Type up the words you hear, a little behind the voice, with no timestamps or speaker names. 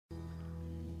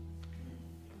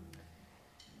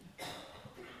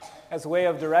As a way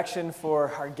of direction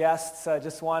for our guests, I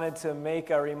just wanted to make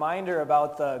a reminder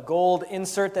about the gold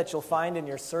insert that you'll find in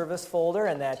your service folder,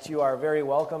 and that you are very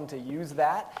welcome to use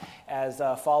that as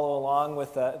follow along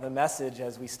with the message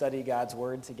as we study God's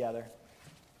Word together.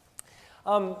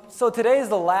 So today is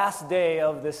the last day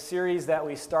of this series that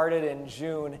we started in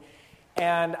June,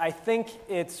 and I think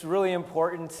it's really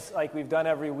important, like we've done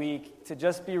every week, to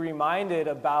just be reminded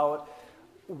about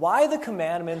why the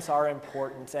commandments are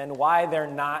important and why they're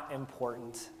not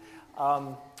important.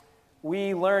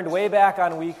 We learned way back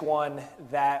on week 1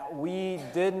 that we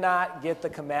did not get the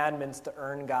commandments to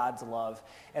earn God's love.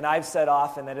 And I've said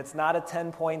often that it's not a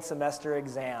 10-point semester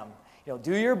exam. You know,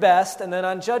 do your best, and then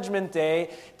on Judgment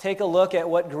Day, take a look at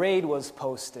what grade was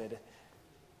posted.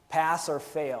 Pass or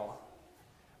fail.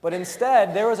 But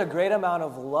instead, there was a great amount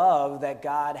of love that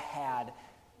God had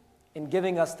in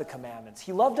giving us the commandments.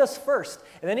 He loved us first,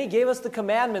 and then he gave us the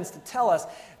commandments to tell us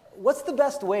what's the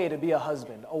best way to be a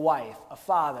husband, a wife, a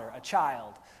father, a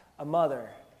child, a mother,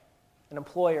 an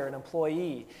employer, an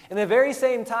employee. And at the very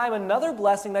same time, another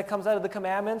blessing that comes out of the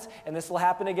commandments, and this will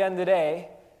happen again today,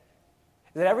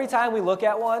 is that every time we look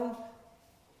at one,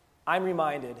 I'm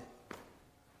reminded,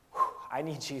 I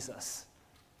need Jesus.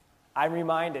 I'm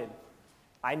reminded,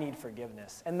 I need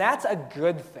forgiveness. And that's a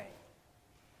good thing.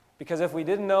 Because if we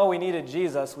didn't know we needed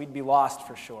Jesus, we'd be lost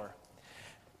for sure.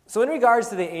 So in regards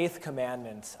to the 8th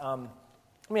commandment, let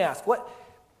me ask,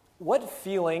 what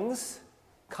feelings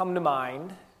come to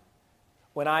mind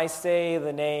when I say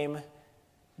the name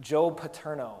Joe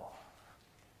Paterno?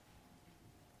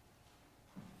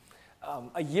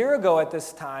 A year ago at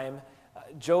this time,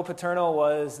 Joe Paterno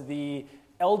was the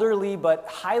elderly but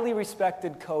highly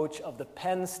respected coach of the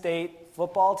Penn State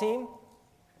football team.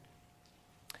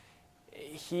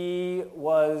 He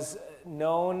was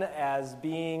known as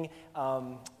being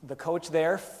the coach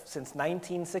there since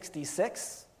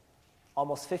 1966,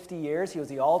 almost 50 years. He was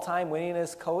the all-time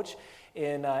winningest coach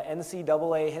in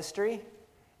NCAA history,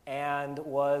 and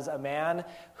was a man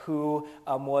who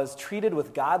was treated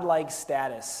with godlike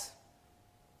status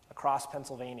across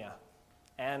Pennsylvania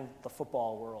and the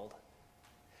football world.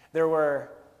 There were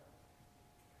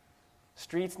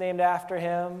streets named after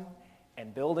him,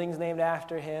 and buildings named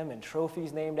after him, and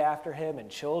trophies named after him, and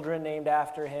children named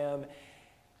after him.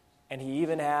 And he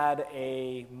even had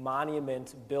a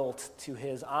monument built to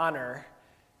his honor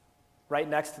right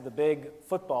next to the big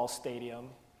football stadium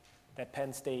that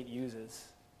Penn State uses.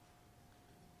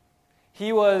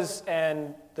 He was,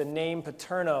 and the name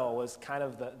Paterno was kind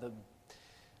of the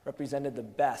represented the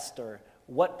best, or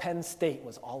what Penn State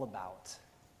was all about.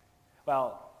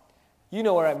 Well, you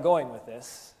know where I'm going with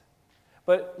this.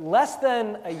 But less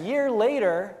than a year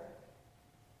later,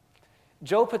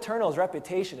 Joe Paterno's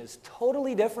reputation is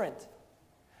totally different.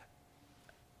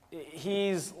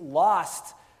 He's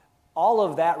lost all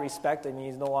of that respect. I mean,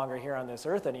 he's no longer here on this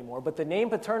earth anymore. But the name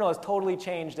Paterno has totally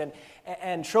changed,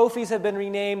 and trophies have been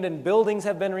renamed, and buildings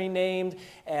have been renamed,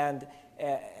 and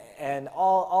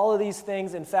all of these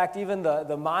things. In fact, even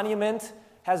the monument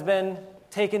has been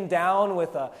taken down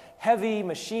with a heavy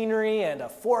machinery and a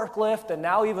forklift, and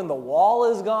now even the wall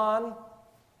is gone.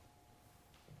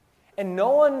 And no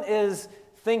one is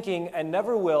thinking, and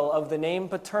never will, of the name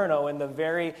Paterno in the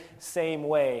very same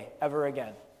way ever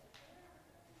again.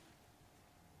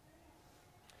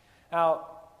 Now,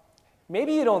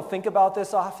 maybe you don't think about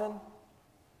this often,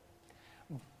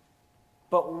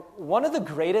 but one of the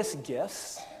greatest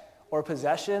gifts or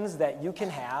possessions that you can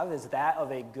have is that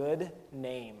of a good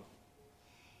name.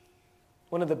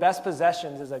 One of the best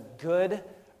possessions is a good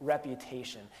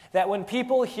reputation. That when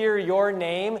people hear your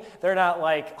name, they're not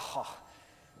like,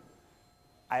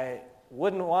 I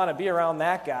wouldn't want to be around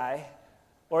that guy.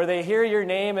 Or they hear your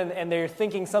name and they're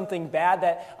thinking something bad,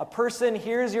 that a person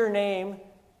hears your name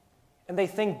and they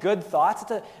think good thoughts.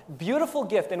 It's a beautiful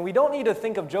gift, and we don't need to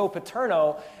think of Joe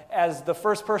Paterno as the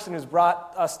first person who's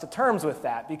brought us to terms with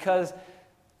that, because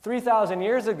 3,000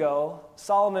 years ago,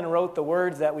 Solomon wrote the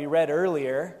words that we read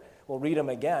earlier. We'll read them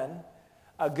again.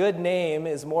 A good name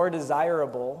is more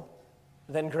desirable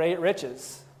than great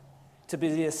riches. To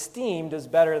be esteemed is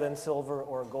better than silver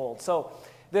or gold. So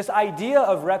this idea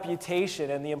of reputation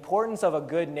and the importance of a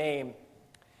good name,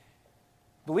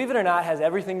 believe it or not, has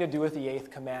everything to do with the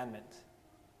 8th commandment.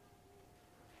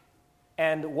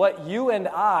 And what you and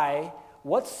I,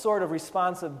 what sort of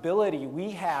responsibility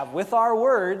we have with our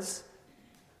words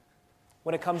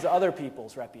when it comes to other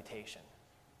people's reputation.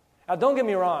 Now, don't get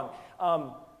me wrong.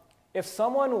 If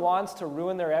someone wants to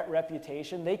ruin their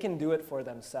reputation, they can do it for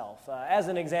themselves. As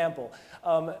an example,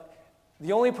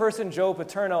 the only person Joe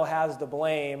Paterno has to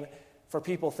blame for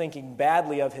people thinking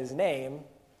badly of his name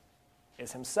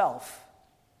is himself.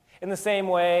 In the same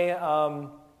way,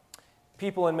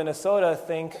 people in Minnesota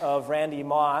think of Randy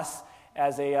Moss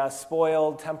as a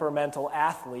spoiled, temperamental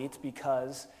athlete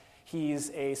because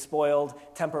he's a spoiled,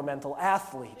 temperamental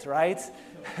athlete, right?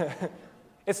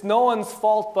 It's no one's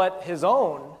fault but his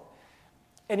own.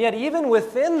 And yet, even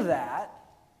within that,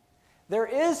 there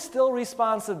is still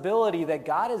responsibility that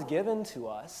God has given to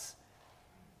us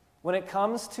when it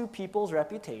comes to people's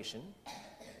reputation,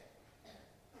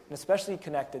 and especially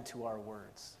connected to our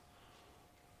words.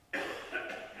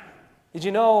 Did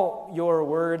you know your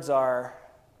words are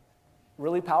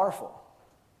really powerful?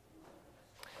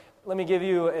 Let me give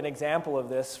you an example of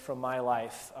this from my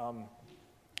life.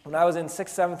 When I was in 6th,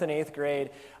 7th, and 8th grade,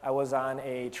 I was on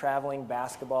a traveling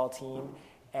basketball team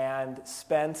and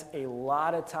spent a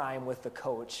lot of time with the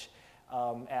coach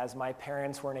as my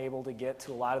parents weren't able to get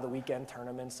to a lot of the weekend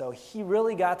tournaments. So he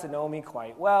really got to know me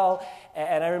quite well.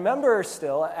 And I remember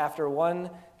still, after one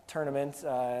tournament,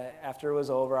 after it was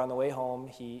over on the way home,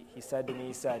 he said to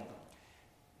me,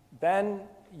 Ben,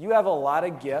 you have a lot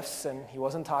of gifts, and he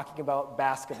wasn't talking about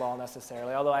basketball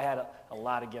necessarily, although I had a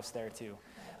lot of gifts there too.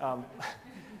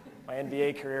 My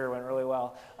NBA career went really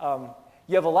well.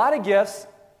 You have a lot of gifts,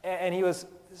 and he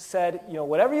said,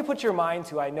 whatever you put your mind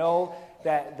to, I know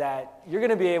that you're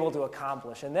going to be able to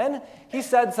accomplish. And then he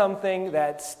said something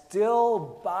that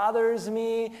still bothers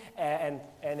me and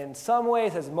in some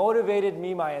ways has motivated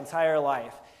me my entire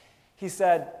life. He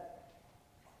said,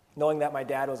 knowing that my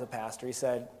dad was a pastor, he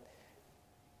said,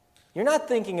 "You're not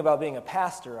thinking about being a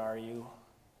pastor, are you?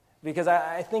 Because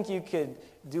I think you could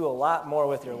do a lot more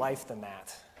with your life than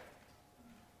that."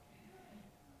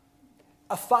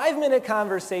 A 5-minute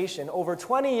conversation over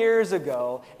 20 years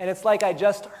ago, and it's like I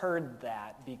just heard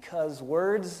that, because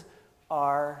words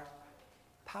are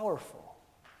powerful.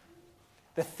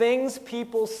 The things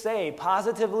people say,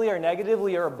 positively or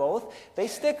negatively or both, they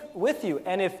stick with you.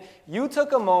 And if you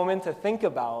took a moment to think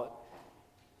about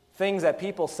things that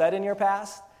people said in your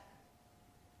past,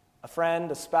 a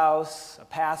friend, a spouse, a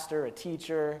pastor, a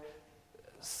teacher,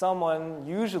 someone,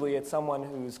 usually it's someone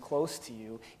who's close to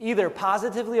you, either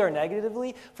positively or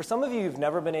negatively. For some of you, you've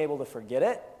never been able to forget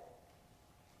it.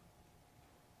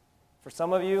 For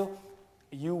some of you,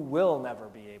 you will never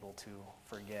be able to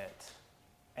forget.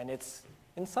 And it's,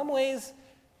 in some ways,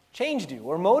 changed you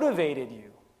or motivated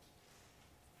you,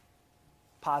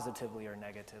 positively or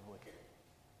negatively.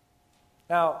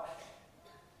 Now,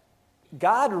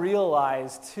 God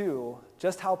realized, too,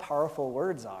 just how powerful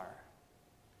words are.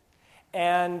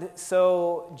 And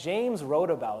so James wrote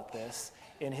about this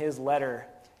in his letter.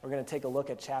 We're going to take a look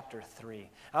at chapter 3.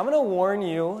 I'm going to warn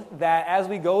you that as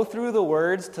we go through the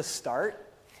words to start,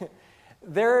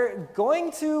 they're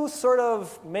going to sort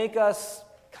of make us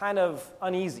kind of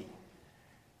uneasy.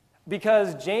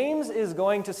 Because James is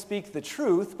going to speak the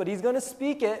truth, but he's going to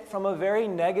speak it from a very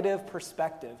negative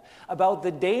perspective about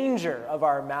the danger of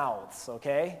our mouths,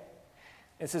 okay?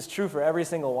 This is true for every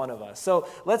single one of us. So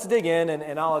let's dig in,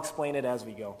 and I'll explain it as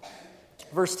we go.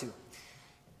 Verse 2.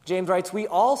 James writes, "We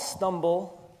all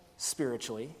stumble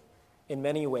spiritually in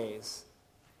many ways.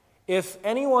 If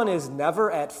anyone is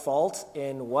never at fault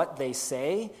in what they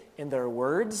say, in their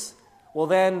words, well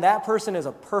then that person is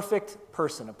a perfect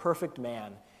person, a perfect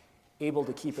man, able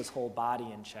to keep his whole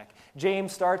body in check."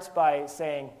 James starts by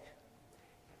saying,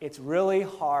 it's really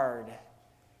hard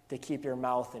to keep your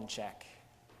mouth in check.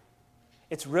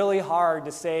 It's really hard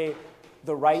to say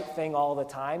the right thing all the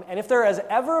time. And if there is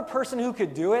ever a person who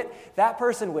could do it, that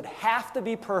person would have to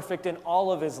be perfect in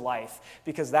all of his life,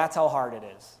 because that's how hard it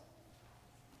is.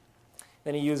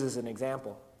 Then he uses an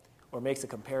example, or makes a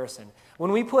comparison.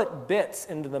 When we put bits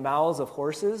into the mouths of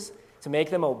horses to make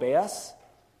them obey us,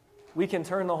 we can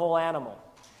turn the whole animal.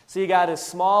 So you got a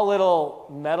small little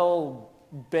metal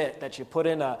bit that you put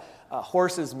in a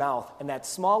horse's mouth, and that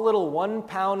small little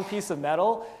 1-pound piece of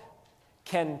metal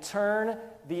can turn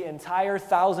the entire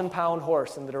 1,000-pound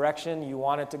horse in the direction you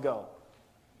want it to go.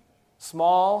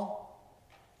 Small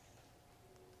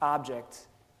object,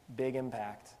 big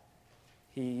impact.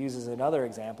 He uses another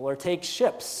example, or take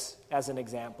ships as an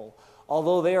example.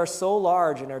 Although they are so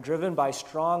large and are driven by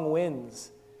strong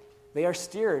winds, they are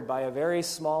steered by a very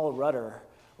small rudder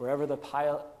wherever the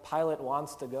pilot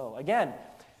wants to go. Again,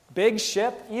 big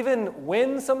ship, even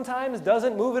wind sometimes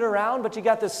doesn't move it around, but you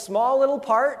got this small little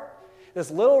part, this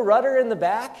little rudder in the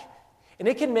back, and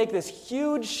it can make this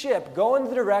huge ship go in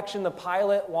the direction the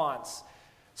pilot wants.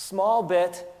 Small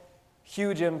bit,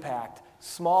 huge impact.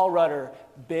 Small rudder,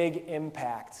 big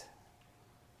impact.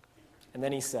 And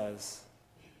then he says,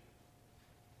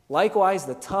 likewise,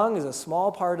 the tongue is a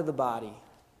small part of the body,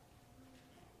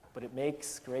 but it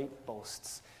makes great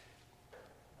boasts.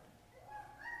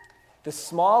 The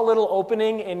small little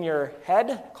opening in your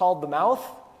head called the mouth,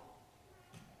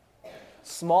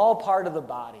 small part of the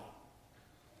body.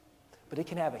 But it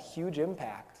can have a huge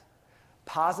impact,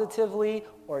 positively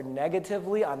or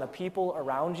negatively, on the people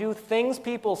around you. Things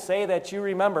people say that you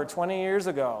remember 20 years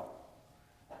ago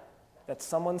that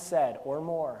someone said or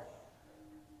more.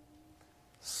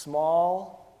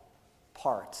 Small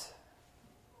part,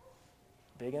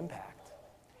 big impact.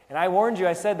 And I warned you,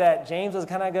 I said that James was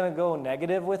kind of going to go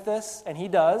negative with this, and he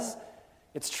does.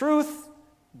 It's truth,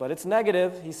 but it's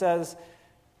negative. He says,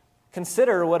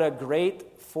 consider what a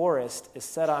great forest is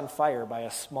set on fire by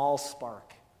a small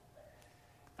spark.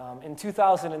 In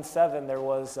 2007, there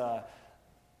was a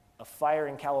fire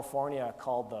in California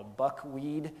called the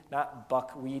buckweed, not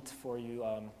buckwheat for you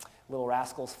Little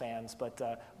Rascals fans, but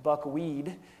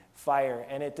buckweed fire.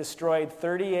 And it destroyed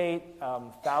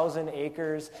 38,000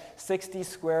 acres, 60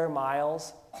 square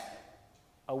miles.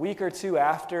 A week or two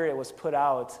after it was put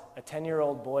out, a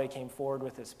 10-year-old boy came forward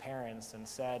with his parents and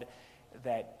said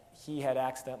that he had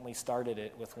accidentally started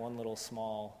it with one little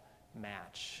small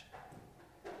match.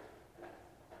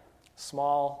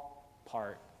 Small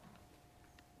part,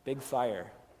 big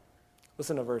fire.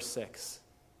 Listen to verse 6.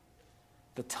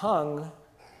 The tongue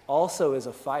also is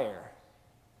a fire,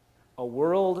 a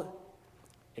world,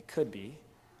 it could be,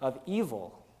 of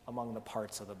evil among the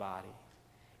parts of the body.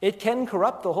 It can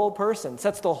corrupt the whole person,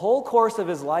 sets the whole course of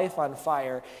his life on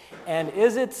fire, and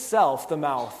is itself, the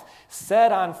mouth,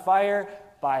 set on fire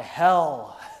by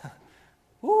hell.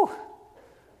 Whew.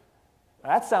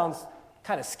 That sounds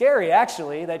kind of scary,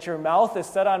 actually, that your mouth is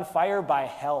set on fire by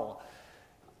hell.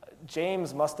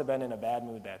 James must have been in a bad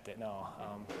mood that day. No,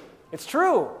 it's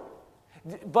true.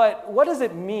 But what does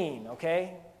it mean,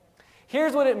 okay?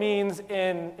 Here's what it means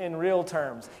in real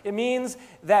terms. It means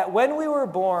that when we were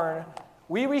born,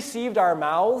 we received our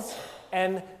mouths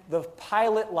and the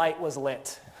pilot light was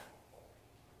lit.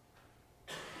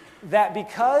 That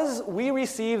because we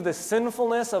receive the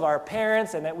sinfulness of our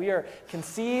parents and that we are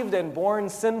conceived and born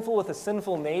sinful with a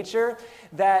sinful nature,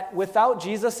 that without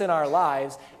Jesus in our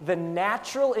lives, the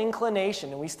natural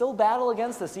inclination, and we still battle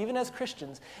against this even as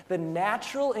Christians, the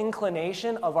natural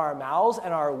inclination of our mouths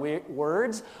and our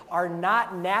words are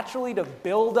not naturally to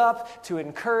build up, to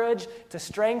encourage, to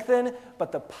strengthen,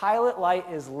 but the pilot light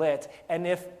is lit. And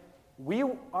if we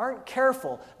aren't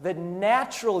careful, the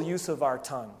natural use of our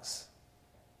tongues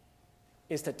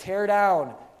is to tear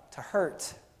down, to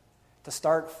hurt, to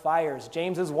start fires.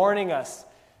 James is warning us.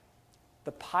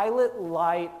 The pilot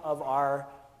light of our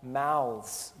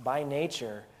mouths, by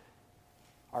nature,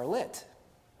 are lit.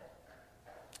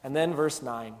 And then verse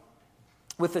 9.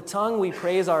 With the tongue we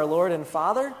praise our Lord and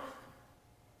Father,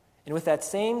 and with that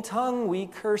same tongue we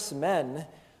curse men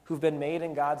who've been made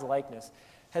in God's likeness.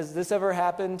 Has this ever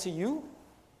happened to you?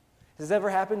 Has this ever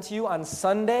happened to you on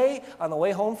Sunday on the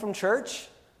way home from church?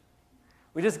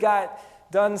 We just got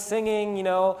done singing,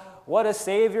 what a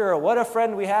Savior or what a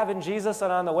friend we have in Jesus, and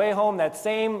on the way home, that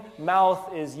same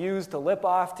mouth is used to lip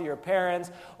off to your parents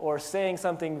or saying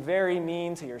something very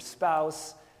mean to your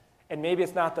spouse. And maybe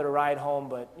it's not the ride home,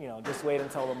 but, just wait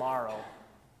until tomorrow.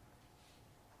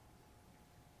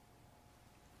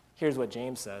 Here's what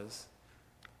James says.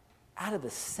 Out of the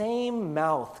same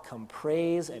mouth come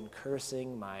praise and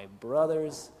cursing, my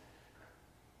brothers.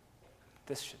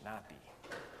 This should not be.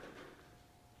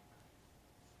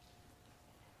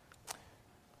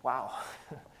 Wow.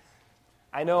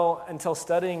 I know until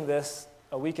studying this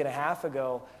a week and a half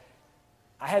ago,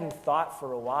 I hadn't thought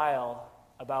for a while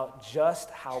about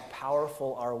just how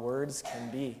powerful our words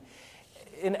can be.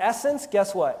 In essence,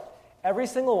 guess what? Every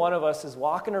single one of us is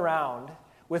walking around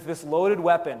with this loaded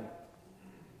weapon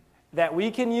that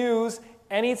we can use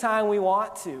anytime we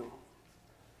want to.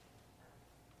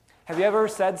 Have you ever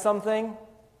said something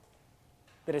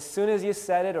that as soon as you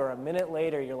said it or a minute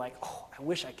later, you're like, oh, I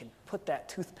wish I could put that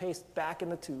toothpaste back in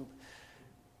the tube.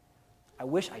 I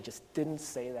wish I just didn't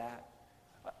say that.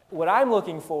 What I'm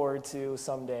looking forward to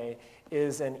someday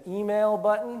is an email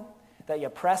button that you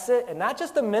press it, and not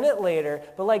just a minute later,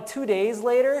 but like 2 days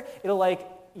later, it'll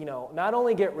not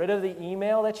only get rid of the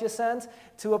email that you sent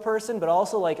to a person, but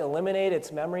also eliminate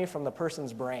its memory from the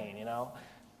person's brain,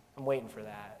 I'm waiting for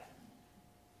that.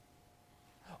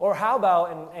 Or how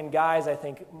about, and guys I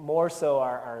think more so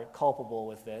are culpable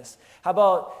with this, how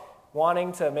about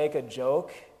wanting to make a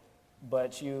joke,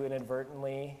 but you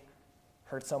inadvertently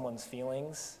hurt someone's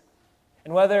feelings?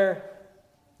 And whether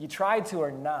you tried to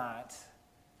or not,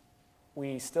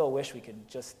 we still wish we could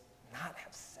just not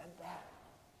have said that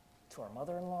to our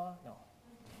mother-in-law?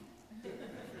 No.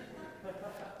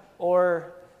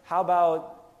 Or how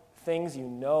about things you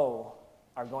know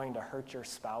are going to hurt your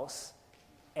spouse,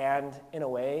 and in a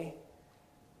way,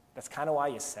 that's kind of why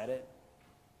you said it.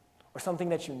 Or something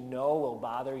that you know will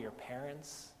bother your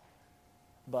parents,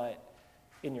 but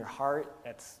in your heart,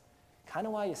 that's kind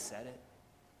of why you said it.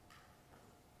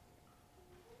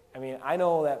 I mean, I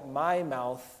know that my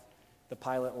mouth, the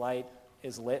pilot light,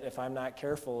 is lit. If I'm not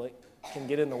careful, it can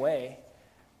get in the way.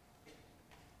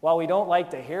 While we don't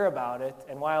like to hear about it,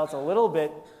 and while it's a little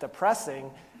bit depressing,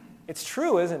 it's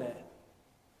true, isn't it?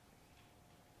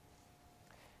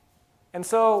 And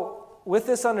so, with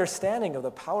this understanding of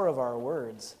the power of our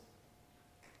words,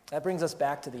 that brings us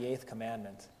back to the 8th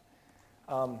commandment.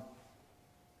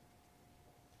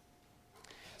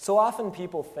 So often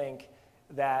people think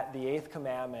that the 8th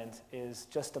commandment is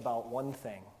just about one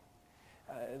thing.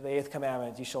 The 8th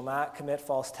commandment, you shall not commit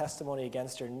false testimony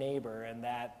against your neighbor, and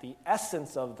that the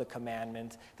essence of the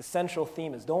commandment, the central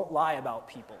theme is don't lie about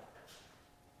people.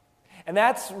 And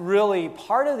that's really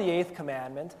part of the 8th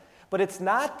commandment, but it's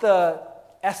not the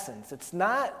essence. It's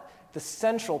not the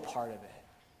central part of it.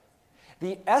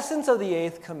 The essence of the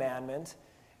 8th commandment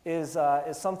is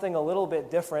something a little bit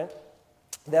different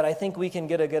that I think we can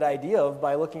get a good idea of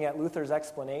by looking at Luther's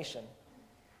explanation.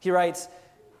 He writes,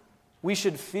 we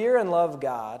should fear and love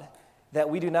God,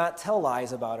 that we do not tell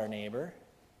lies about our neighbor,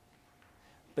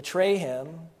 betray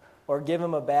him, or give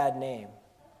him a bad name,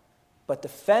 but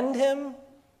defend him,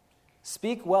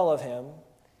 speak well of him,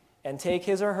 and take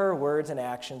his or her words and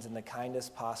actions in the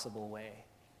kindest possible way.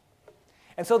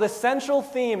 And so the central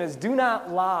theme is do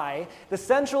not lie. The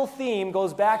central theme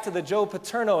goes back to the Joe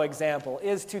Paterno example,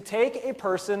 is to take a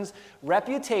person's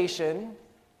reputation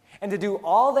and to do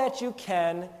all that you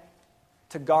can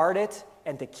to guard it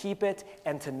and to keep it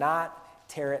and to not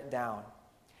tear it down.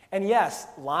 And yes,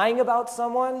 lying about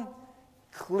someone,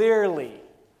 clearly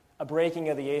a breaking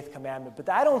of the 8th commandment, but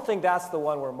I don't think that's the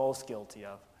one we're most guilty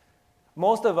of.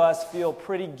 Most of us feel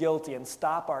pretty guilty and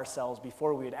stop ourselves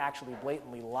before we would actually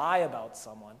blatantly lie about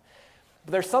someone.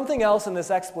 But there's something else in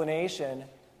this explanation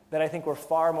that I think we're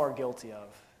far more guilty of.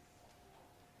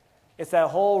 It's that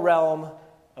whole realm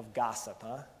of gossip,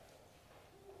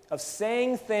 of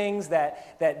saying things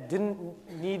that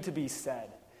didn't need to be said.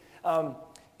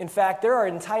 In fact, there are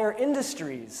entire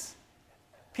industries,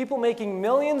 people making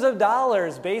millions of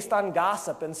dollars based on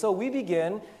gossip. And so we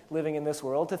begin, living in this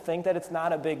world, to think that it's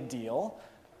not a big deal,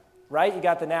 right? You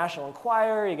got the National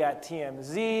Enquirer, you got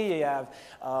TMZ, you have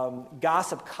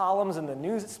gossip columns in the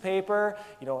newspaper.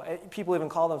 You know, people even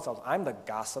call themselves, I'm the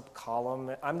gossip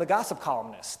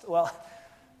columnist. Well,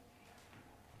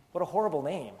 what a horrible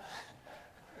name.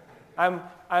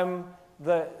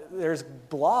 There's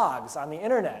blogs on the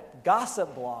internet,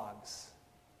 gossip blogs.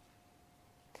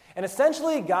 And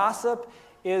essentially, gossip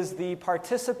is the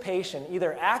participation,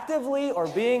 either actively or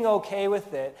being okay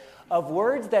with it, of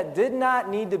words that did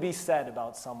not need to be said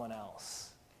about someone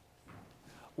else.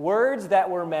 Words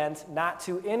that were meant not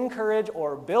to encourage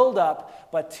or build up,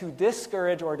 but to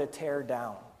discourage or to tear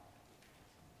down.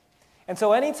 And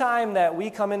so anytime that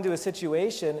we come into a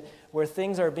situation where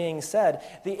things are being said,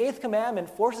 the 8th commandment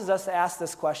forces us to ask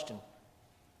this question.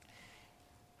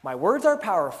 My words are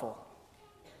powerful.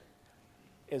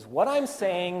 Is what I'm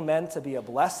saying meant to be a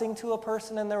blessing to a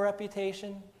person and their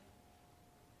reputation?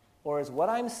 Or is what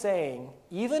I'm saying,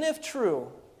 even if true,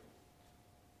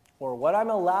 or what I'm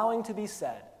allowing to be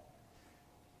said,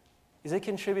 is it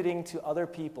contributing to other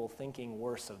people thinking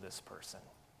worse of this person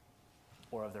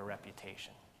or of their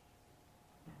reputation?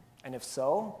 And if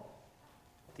so,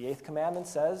 the 8th commandment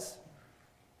says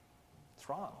it's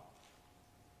wrong.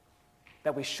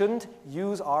 That we shouldn't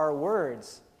use our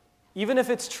words, even if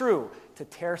it's true, to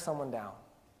tear someone down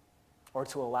or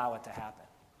to allow it to happen.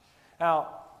 Now,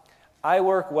 I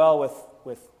work well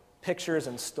with pictures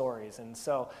and stories, and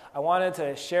so I wanted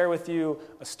to share with you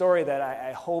a story that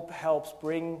I hope helps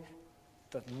bring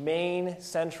the main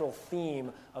central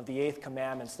theme of the 8th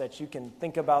commandment so that you can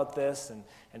think about this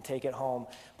and take it home.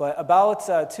 But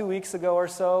about 2 weeks ago or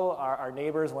so, our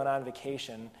neighbors went on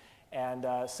vacation, and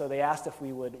so they asked if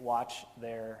we would watch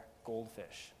their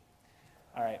goldfish.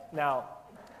 All right, now,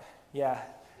 yeah.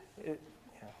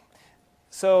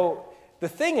 So the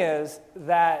thing is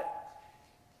that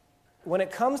when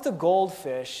it comes to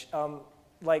goldfish,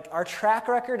 like our track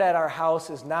record at our house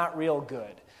is not real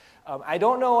good. I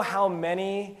don't know how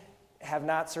many have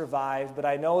not survived, but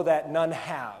I know that none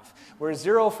have. We're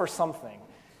 0 for something.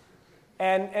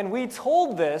 And we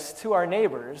told this to our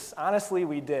neighbors. Honestly,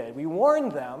 we did. We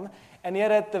warned them, and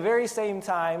yet at the very same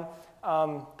time,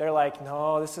 they're like,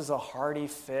 no, this is a hardy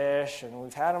fish, and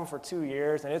we've had them for 2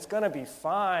 years, and it's going to be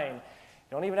fine.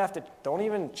 Don't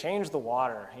even change the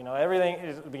water. You know, everything,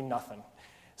 it'll be nothing.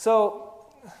 So,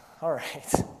 all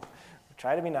right,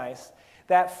 try to be nice.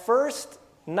 that first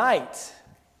night,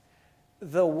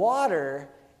 the water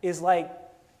is like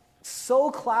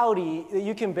so cloudy that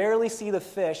you can barely see the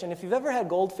fish. And if you've ever had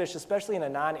goldfish, especially in a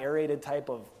non-aerated type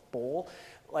of bowl,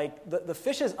 like the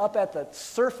fish is up at the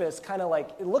surface, kind of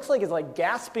like, it looks like it's like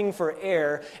gasping for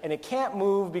air, and it can't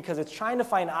move because it's trying to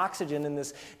find oxygen in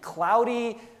this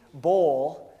cloudy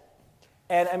bowl.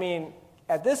 And I mean,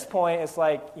 at this point, it's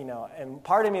like, and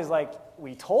part of me is like,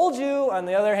 we told you. On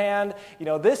the other hand,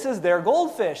 this is their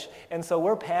goldfish. And so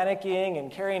we're panicking,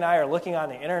 and Carrie and I are looking on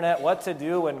the internet what to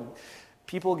do when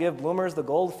people give bloomers the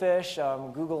goldfish.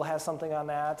 Google has something on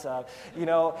that.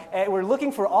 And we're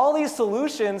looking for all these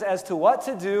solutions as to what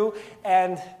to do,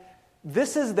 and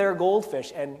this is their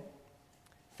goldfish. And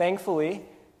thankfully,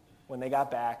 when they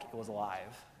got back, it was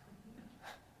alive.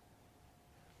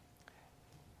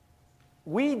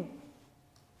 We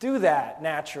do that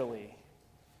naturally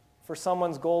for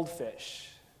someone's goldfish.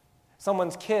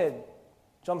 Someone's kid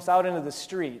jumps out into the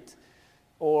street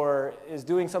or is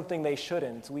doing something they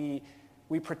shouldn't. We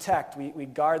protect, we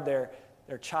guard their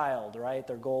child, right?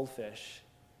 Their goldfish.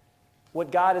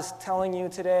 What God is telling you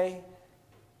today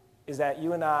is that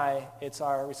you and I, it's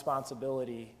our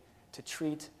responsibility to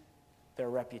treat their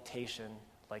reputation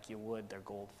like you would their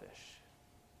goldfish.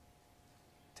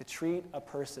 To treat a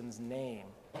person's name,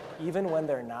 even when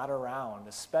they're not around,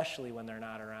 especially when they're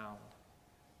not around,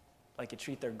 like you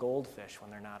treat their goldfish when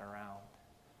they're not around.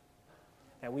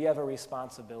 And we have a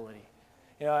responsibility.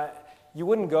 You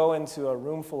wouldn't go into a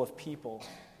room full of people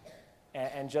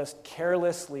and just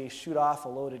carelessly shoot off a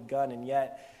loaded gun, and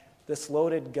yet this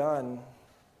loaded gun,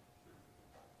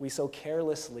 we so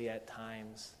carelessly at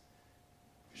times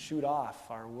shoot off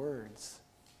our words.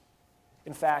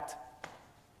 In fact,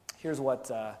 here's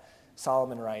what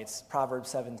Solomon writes, Proverbs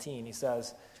 17. He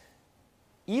says,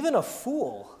 "Even a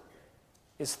fool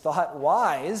is thought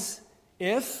wise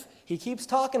if he keeps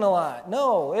talking a lot.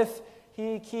 No, if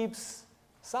he keeps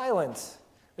silent.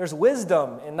 There's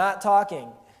wisdom in not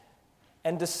talking,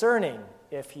 and discerning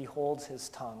if he holds his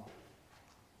tongue."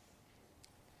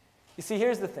 You see,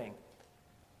 here's the thing.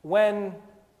 When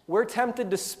we're tempted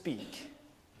to speak,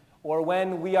 or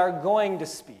when we are going to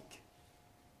speak,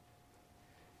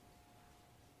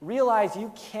 realize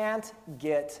you can't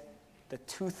get the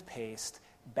toothpaste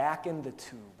back in the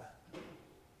tube.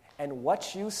 And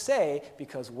what you say,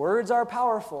 because words are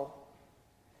powerful,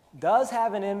 does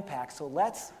have an impact. So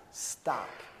let's stop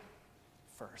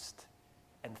first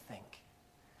and think.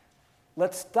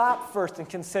 Let's stop first and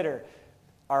consider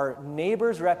our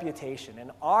neighbor's reputation.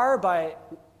 And by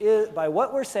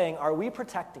what we're saying, are we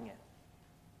protecting it?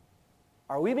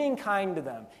 Are we being kind to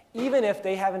them? Even if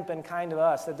they haven't been kind to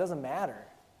us, that doesn't matter.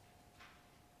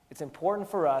 It's important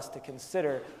for us to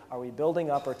consider, are we building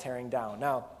up or tearing down?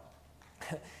 Now,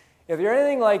 if you're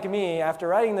anything like me, after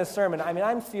writing this sermon,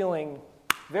 I'm feeling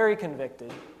very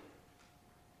convicted.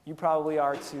 You probably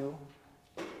are too,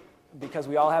 because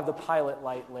we all have the pilot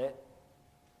light lit,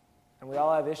 and we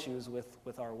all have issues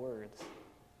with our words.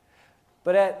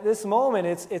 But at this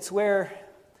moment, it's where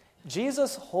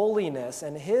Jesus' holiness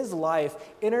and his life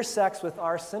intersects with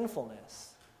our sinfulness.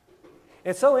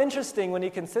 It's so interesting when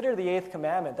you consider the 8th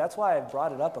commandment. That's why I've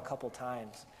brought it up a couple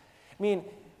times.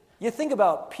 You think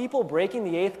about people breaking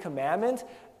the 8th commandment.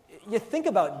 You think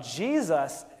about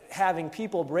Jesus having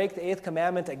people break the 8th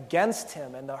commandment against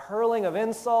him and the hurling of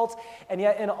insults. And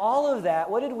yet in all of that,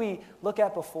 what did we look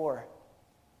at before?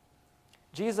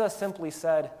 Jesus simply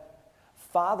said,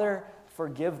 "Father,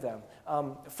 forgive them."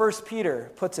 1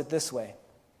 Peter puts it this way.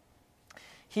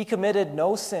 "He committed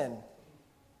no sin,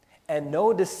 and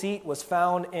no deceit was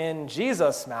found in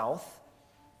Jesus' mouth.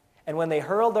 And when they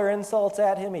hurled their insults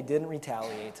at him, he didn't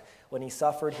retaliate. When he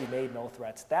suffered, he made no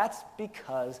threats." That's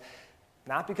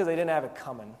not because they didn't have it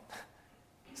coming.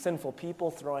 Sinful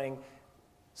people throwing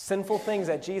sinful things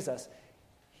at Jesus.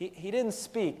 He didn't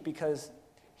speak because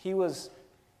he was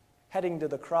heading to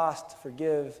the cross to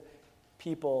forgive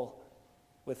people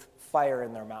with fire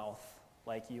in their mouth,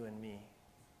 like you and me.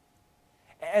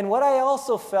 And what I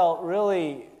also felt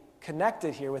really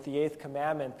connected here with the 8th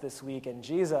commandment this week and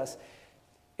Jesus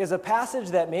is a passage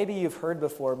that maybe you've heard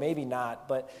before, maybe not.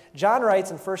 But John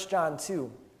writes in 1 John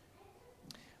 2,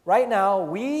 "Right now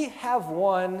we have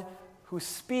one who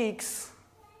speaks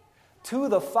to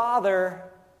the Father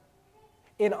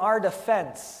in our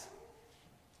defense,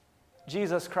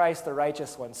 Jesus Christ, the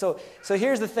righteous one." So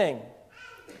here's the thing.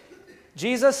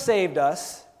 Jesus saved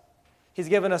us. He's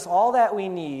given us all that we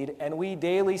need, and we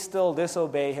daily still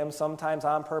disobey him, sometimes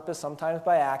on purpose, sometimes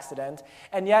by accident.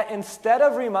 And yet, instead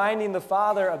of reminding the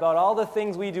Father about all the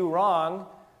things we do wrong,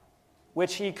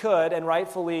 which he could and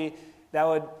rightfully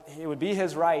It would be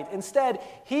his right. Instead,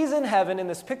 he's in heaven in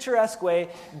this picturesque way,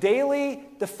 daily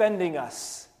defending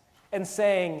us and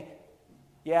saying,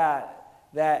 yeah,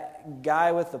 that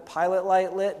guy with the pilot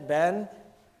light lit, Ben,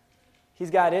 he's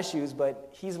got issues, but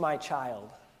he's my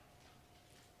child.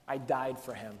 I died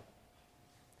for him.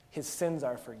 His sins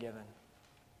are forgiven.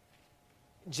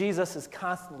 Jesus is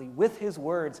constantly, with his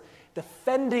words,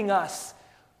 defending us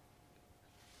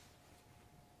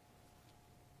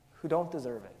who don't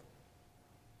deserve it.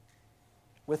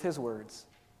 With his words,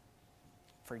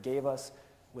 forgave us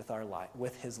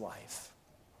with his life.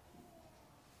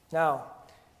 Now,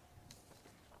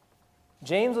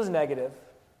 James was negative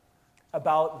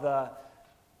about the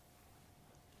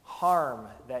harm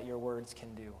that your words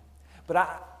can do. But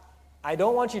I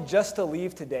don't want you just to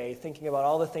leave today thinking about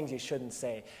all the things you shouldn't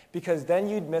say, because then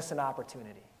you'd miss an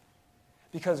opportunity.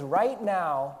 Because right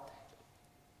now,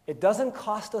 it doesn't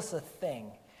cost us a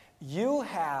thing. You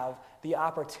have the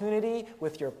opportunity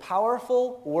with your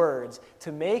powerful words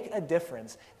to make a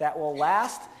difference that will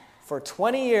last for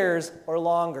 20 years or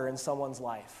longer in someone's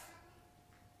life.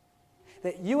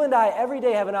 That you and I every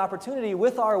day have an opportunity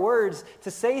with our words to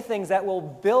say things that will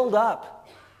build up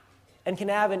and can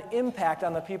have an impact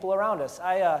on the people around us.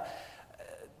 I,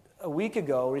 a week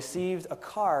ago, received a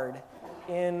card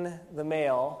in the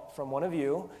mail from one of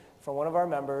you, from one of our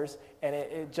members, and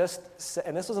it just,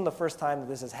 and this wasn't the first time that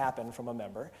this has happened from a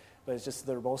member, but it's just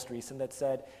the most recent, that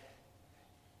said,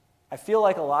 I feel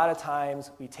like a lot of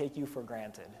times we take you for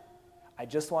granted. I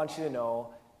just want you to know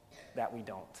that we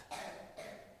don't.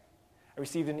 I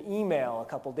received an email a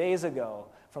couple days ago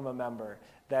from a member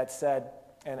that said,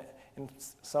 and in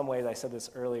some ways I said this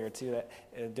earlier too, that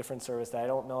in a different service, that I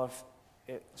don't know if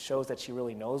it shows that she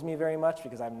really knows me very much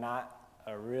because I'm not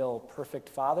a real perfect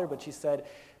father, but she said,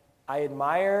 I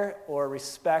admire or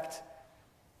respect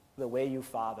the way you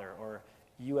father, or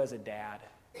you as a dad.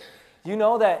 You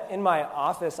know that in my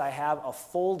office I have a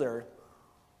folder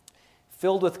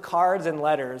filled with cards and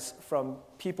letters from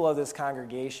people of this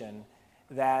congregation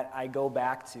that I go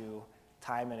back to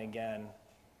time and again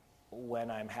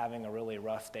when I'm having a really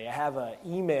rough day. I have an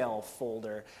email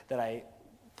folder that I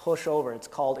push over. It's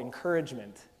called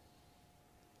encouragement.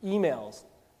 Emails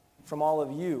from all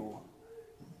of you,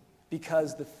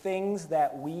 because the things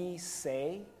that we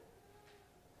say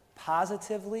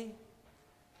positively,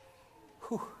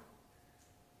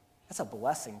 that's a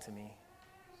blessing to me.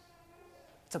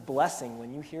 It's a blessing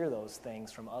when you hear those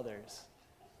things from others.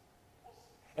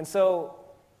 And so,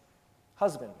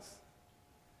 husbands,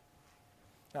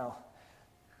 now,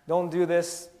 don't do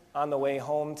this on the way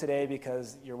home today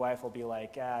because your wife will be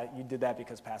like, you did that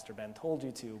because Pastor Ben told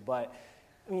you to. But,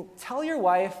 I mean, tell your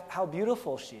wife how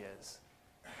beautiful she is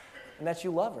and that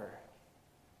you love her.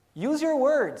 Use your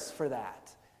words for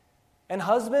that. And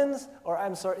husbands,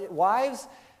 wives,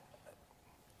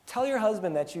 tell your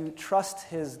husband that you trust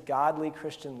his godly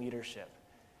Christian leadership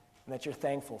and that you're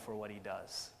thankful for what he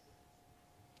does.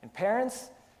 And parents,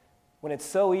 when it's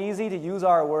so easy to use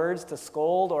our words to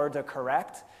scold or to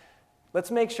correct, let's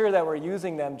make sure that we're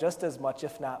using them just as much,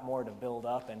 if not more, to build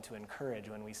up and to encourage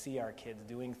when we see our kids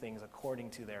doing things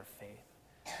according to their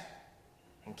faith.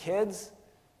 And kids,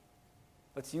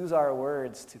 let's use our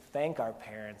words to thank our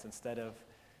parents instead of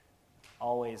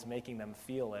always making them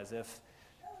feel as if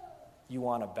you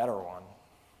want a better one.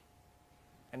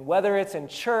 And whether it's in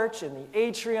church, in the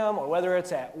atrium, or whether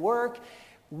it's at work,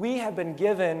 we have been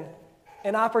given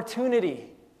an opportunity,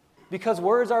 because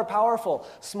words are powerful.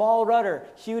 Small rudder,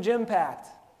 huge impact.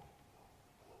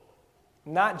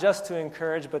 Not just to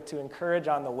encourage, but to encourage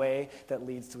on the way that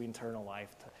leads to eternal life.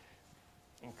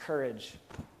 To encourage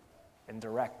and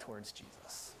direct towards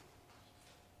Jesus.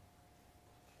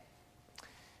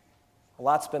 A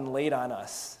lot's been laid on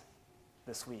us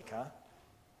this week, huh?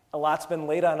 A lot's been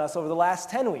laid on us over the last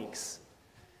 10 weeks.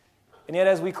 And yet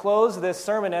as we close this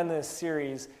sermon and this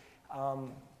series,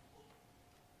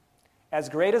 as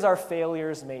great as our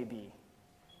failures may be,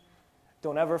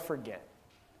 don't ever forget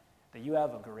that you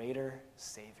have a greater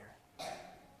Savior,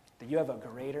 that you have a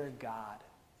greater God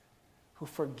who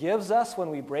forgives us when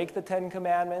we break the 10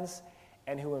 Commandments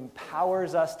and who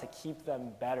empowers us to keep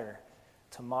them better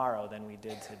tomorrow than we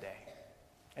did today.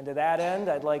 And to that end,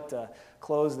 I'd like to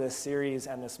close this series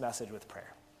and this message with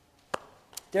prayer.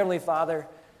 Dear Heavenly Father,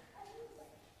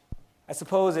 I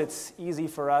suppose it's easy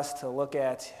for us to look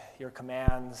at your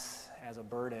commands as a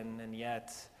burden, and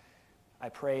yet I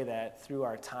pray that through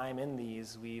our time in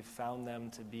these, we've found them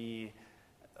to be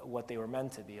what they were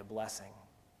meant to be, a blessing.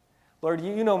 Lord,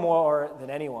 you know more than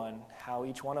anyone how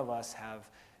each one of us have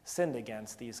sinned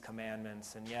against these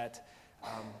commandments, and yet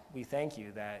We thank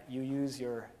you that you use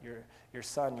your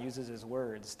Son uses his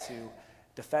words to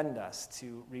defend us,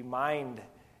 to remind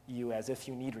you as if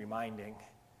you need reminding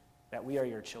that we are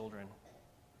your children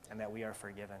and that we are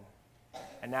forgiven.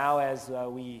 And now as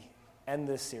we end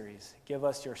this series, give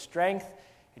us your strength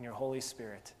and your Holy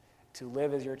Spirit to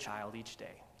live as your child each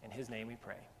day. In his name we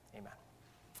pray. Amen.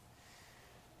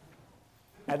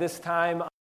 At this time,